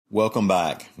Welcome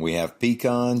back. We have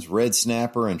pecans, red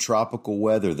snapper, and tropical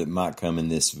weather that might come in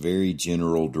this very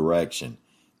general direction.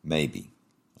 Maybe.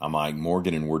 I'm Mike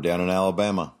Morgan, and we're down in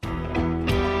Alabama.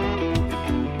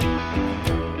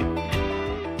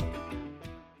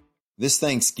 This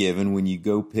Thanksgiving, when you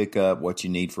go pick up what you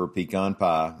need for a pecan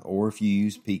pie, or if you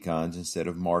use pecans instead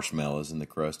of marshmallows in the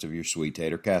crust of your sweet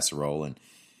tater casserole, and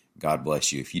God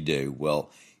bless you if you do,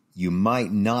 well, you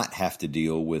might not have to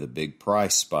deal with a big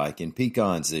price spike in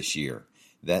pecans this year.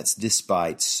 That's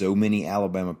despite so many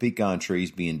Alabama pecan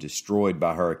trees being destroyed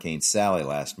by Hurricane Sally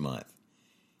last month.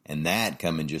 And that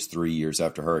coming just 3 years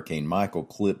after Hurricane Michael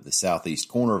clipped the southeast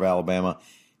corner of Alabama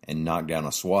and knocked down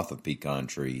a swath of pecan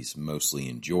trees, mostly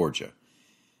in Georgia.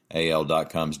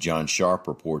 AL.com's John Sharp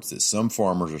reports that some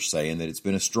farmers are saying that it's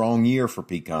been a strong year for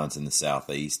pecans in the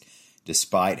southeast,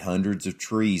 despite hundreds of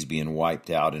trees being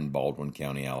wiped out in Baldwin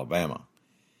County, Alabama.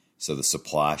 So the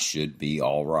supply should be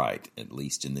all right, at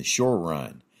least in the short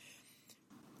run.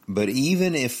 But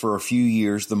even if for a few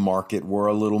years the market were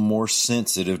a little more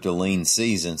sensitive to lean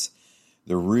seasons,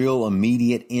 the real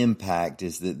immediate impact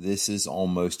is that this is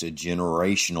almost a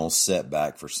generational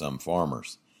setback for some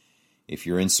farmers. If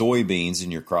you're in soybeans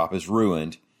and your crop is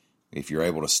ruined, if you're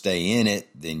able to stay in it,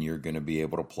 then you're going to be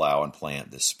able to plow and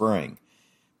plant this spring.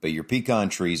 But your pecan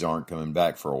trees aren't coming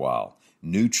back for a while.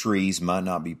 New trees might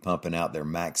not be pumping out their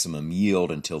maximum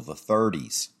yield until the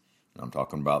 30s. I'm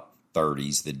talking about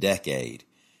 30s, the decade.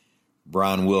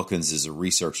 Brian Wilkins is a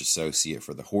research associate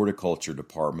for the horticulture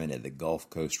department at the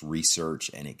Gulf Coast Research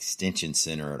and Extension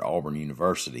Center at Auburn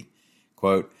University.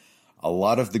 Quote, "A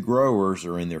lot of the growers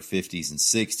are in their 50s and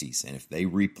 60s, and if they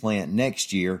replant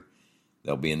next year,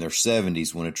 they'll be in their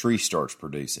 70s when a tree starts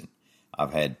producing.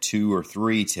 I've had 2 or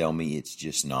 3 tell me it's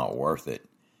just not worth it.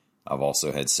 I've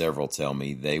also had several tell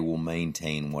me they will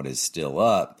maintain what is still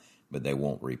up, but they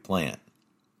won't replant."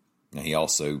 Now, he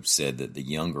also said that the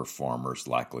younger farmers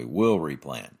likely will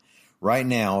replant. Right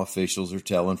now, officials are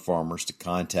telling farmers to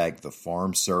contact the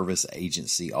Farm Service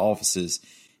Agency offices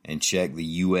and check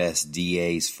the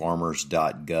USDA's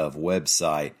farmers.gov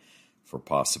website for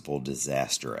possible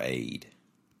disaster aid.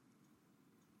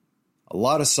 A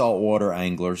lot of saltwater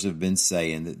anglers have been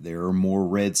saying that there are more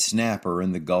red snapper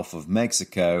in the Gulf of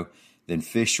Mexico than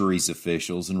fisheries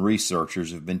officials and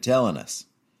researchers have been telling us.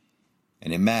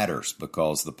 And it matters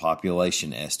because the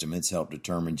population estimates help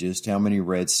determine just how many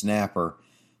red snapper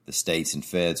the states and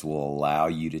feds will allow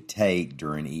you to take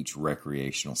during each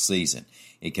recreational season.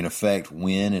 It can affect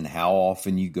when and how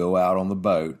often you go out on the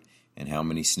boat and how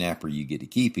many snapper you get to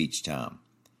keep each time.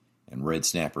 And red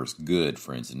snapper is good,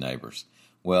 friends and neighbors.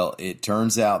 Well, it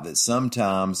turns out that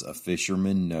sometimes a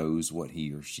fisherman knows what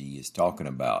he or she is talking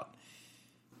about.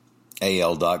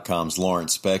 AL.com's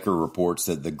Lawrence Specker reports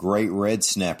that the Great Red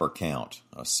Snapper Count,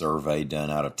 a survey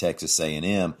done out of Texas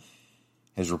A&M,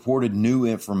 has reported new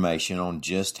information on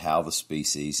just how the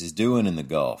species is doing in the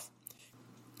Gulf.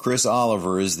 Chris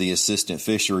Oliver is the Assistant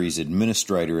Fisheries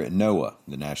Administrator at NOAA,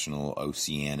 the National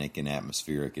Oceanic and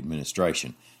Atmospheric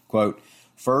Administration. Quote,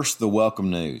 "First, the welcome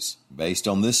news. Based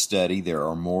on this study, there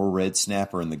are more red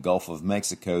snapper in the Gulf of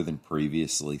Mexico than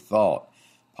previously thought,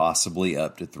 possibly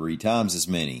up to 3 times as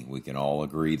many. We can all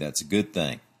agree that's a good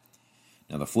thing."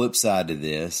 Now, the flip side to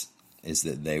this is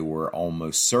that they were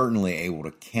almost certainly able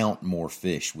to count more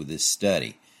fish with this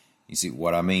study. You see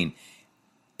what I mean?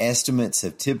 Estimates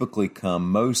have typically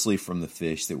come mostly from the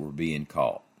fish that were being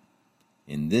caught.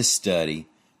 In this study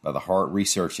by the Hart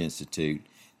Research Institute,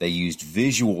 they used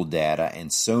visual data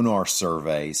and sonar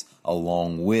surveys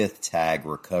along with tag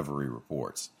recovery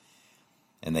reports.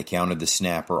 And they counted the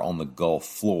snapper on the Gulf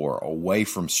floor, away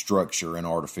from structure and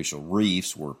artificial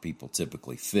reefs where people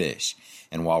typically fish.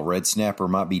 And while red snapper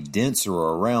might be denser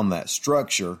around that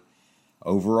structure,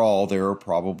 overall there are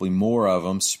probably more of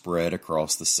them spread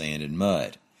across the sand and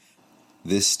mud.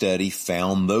 This study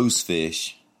found those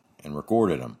fish and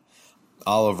recorded them.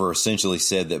 Oliver essentially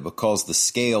said that because the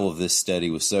scale of this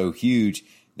study was so huge,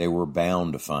 they were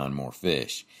bound to find more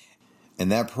fish.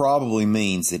 And that probably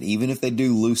means that even if they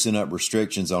do loosen up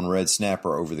restrictions on red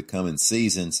snapper over the coming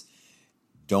seasons,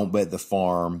 don't bet the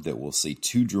farm that we'll see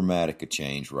too dramatic a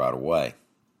change right away.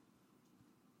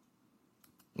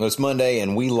 Well, it's Monday,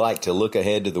 and we like to look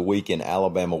ahead to the week in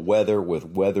Alabama weather with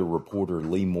weather reporter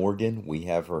Lee Morgan. We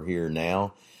have her here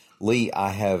now. Lee, I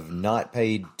have not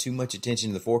paid too much attention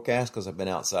to the forecast because I've been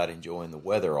outside enjoying the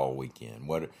weather all weekend.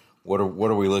 What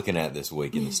are we looking at this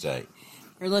week in the state?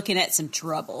 We're looking at some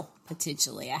trouble,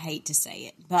 potentially. I hate to say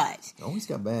it, but... Always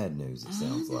got bad news, it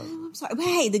sounds like. I'm sorry. But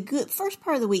hey, the first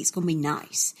part of the week's going to be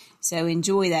nice. So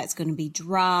enjoy that. It's going to be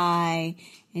dry,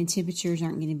 and temperatures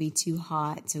aren't going to be too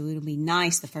hot. So it'll be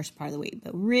nice the first part of the week.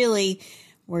 But really,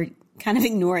 we're kind of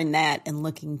ignoring that and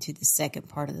looking to the second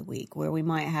part of the week where we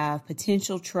might have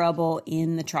potential trouble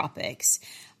in the tropics.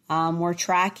 We're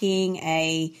tracking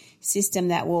a system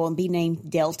that will be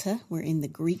named Delta. We're in the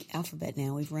Greek alphabet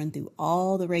now. We've run through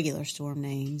all the regular storm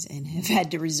names and have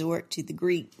had to resort to the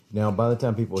Greek. Now, by the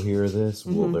time people hear this,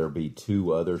 will there be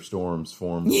 2 other storms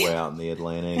formed way out in the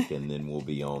Atlantic, and then we'll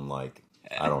be on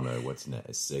I don't know, what's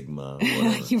next, Sigma?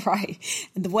 Whatever. You're right.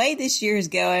 The way this year is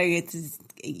going,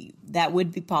 that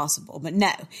would be possible. But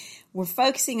no, we're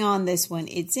focusing on this one.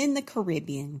 It's in the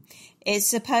Caribbean. It's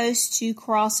supposed to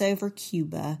cross over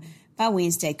Cuba by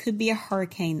Wednesday. Could be a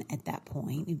hurricane at that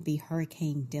point. It'd be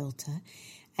Hurricane Delta.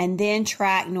 And then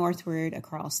track northward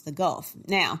across the Gulf.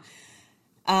 Now,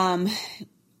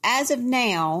 as of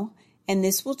now, and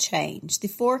this will change, the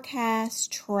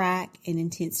forecast, track, and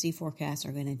intensity forecasts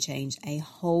are going to change a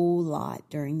whole lot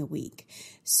during the week.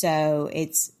 So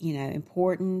it's,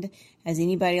 important, as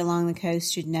anybody along the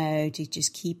coast should know, to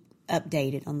just keep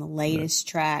updated on the latest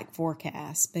track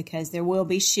forecast because there will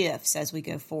be shifts as we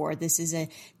go forward. This is a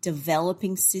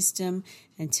developing system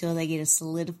until they get a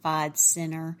solidified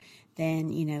center.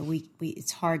 Then,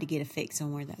 it's hard to get a fix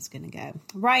on where that's going to go.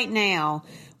 Right now,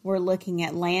 we're looking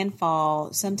at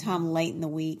landfall sometime late in the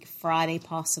week, Friday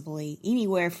possibly,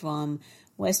 anywhere from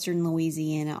western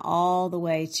Louisiana all the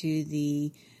way to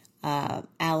the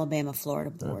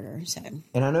Alabama-Florida border. So,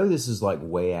 and I know this is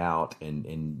way out and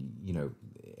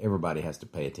everybody has to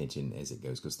pay attention as it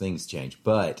goes because things change.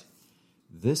 But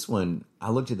this one,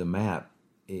 I looked at the map,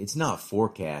 it's not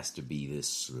forecast to be this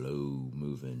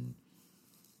slow-moving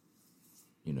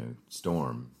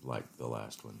storm like the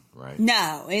last one, right?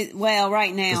 No,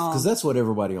 right now, because that's what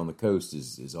everybody on the coast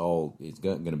is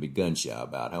going to be gun shy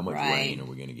about. How much rain are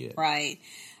we going to get? Right.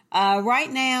 Right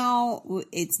now,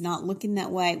 it's not looking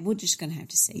that way. We're just going to have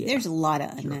to see. Yeah. There's a lot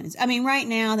of unknowns. Sure. I mean, right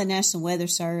now, the National Weather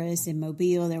Service in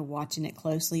Mobile, they're watching it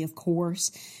closely, of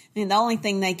course. And the only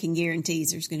thing they can guarantee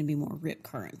is there's going to be more rip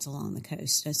currents along the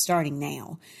coast starting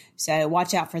now. So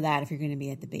watch out for that if you're going to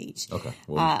be at the beach. Okay.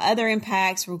 Other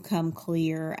impacts will come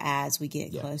clear as we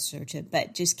get closer to it.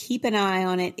 But just keep an eye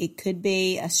on it. It could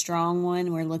be a strong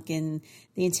one. We're looking,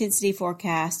 the intensity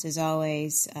forecast is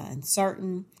always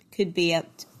uncertain. Could be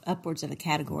upwards of a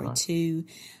category 2.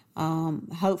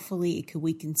 Hopefully it could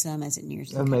weaken some as it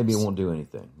nears the coast. Maybe it won't do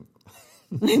anything.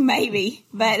 Maybe,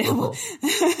 but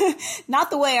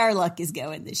not the way our luck is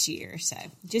going this year. So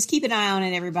just keep an eye on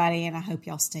it, everybody, and I hope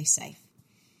y'all stay safe.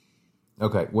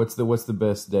 Okay, what's the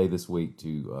best day this week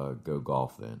to go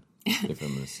golf then? If I'm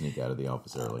going to sneak out of the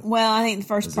office early. Well, I think the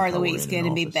first part of the week is going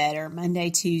to be better. Monday,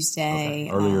 Tuesday.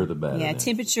 Okay. Earlier the better. Yeah,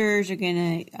 temperatures are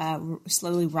going to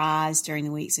slowly rise during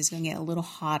the week, so it's going to get a little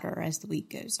hotter as the week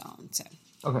goes on. So.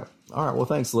 Okay. All right. Well,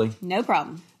 thanks, Lee. No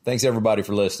problem. Thanks, everybody,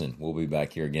 for listening. We'll be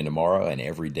back here again tomorrow and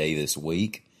every day this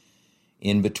week.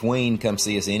 In between, come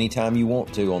see us anytime you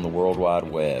want to on the World Wide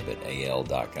Web at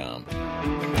al.com.